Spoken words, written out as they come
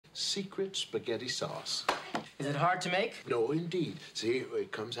secret spaghetti sauce. Is it hard to make? No, indeed. See,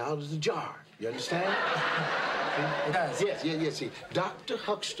 it comes out of the jar. You understand? It does. Yes. See, Dr.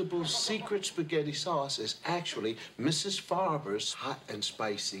 Huxtable's secret spaghetti sauce is actually Mrs. Farber's hot and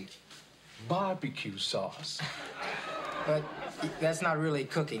spicy barbecue sauce. But that's not really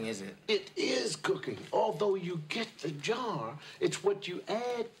cooking, is it? It is cooking. Although you get the jar, it's what you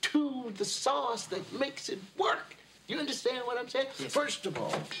add to the sauce that makes it work. You understand what I'm saying? Yes. First of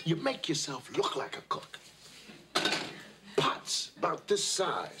all, you make yourself look like a cook. Pots about this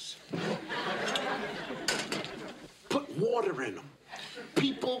size. Put water in them.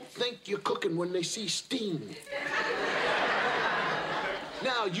 People think you're cooking when they see steam.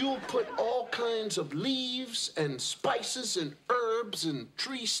 Now, you'll put all kinds of leaves and spices and herbs and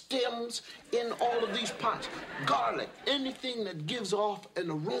tree stems in all of these pots. Garlic, anything that gives off an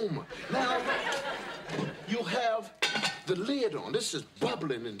aroma. Now, you'll have the lid on. This is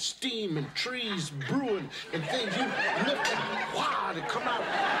bubbling and steam and trees brewing and things. You lift it, wow, they come out.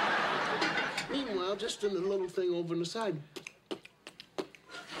 Meanwhile, just in the little thing over on the side,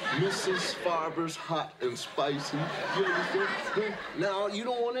 Mrs. Farber's hot and spicy. You understand? Now, you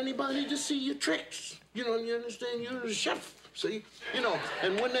don't want anybody to see your tricks. You know, you understand? You're the chef, see? You know,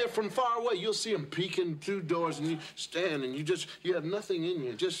 and when they're from far away, you'll see them peeking through doors, and you stand, and you have nothing in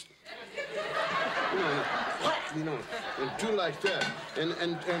you. Just, you know, and do like that.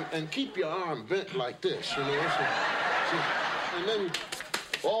 And keep your arm bent like this, you know? So, and then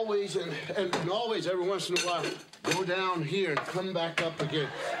always, and always, every once in a while, go down here and come back up again.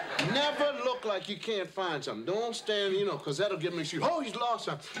 Never look like you can't find something. Don't stand, you know, because that'll get me you. Oh, he's lost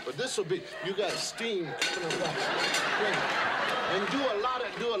something. But this will be, you got steam coming up. And do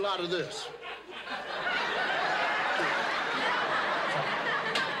a lot of this.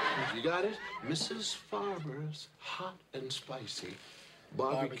 You got it? Mrs. Farber's hot and spicy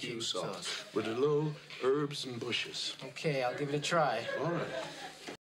barbecue sauce with a little herbs and bushes. Okay, I'll give it a try. All right.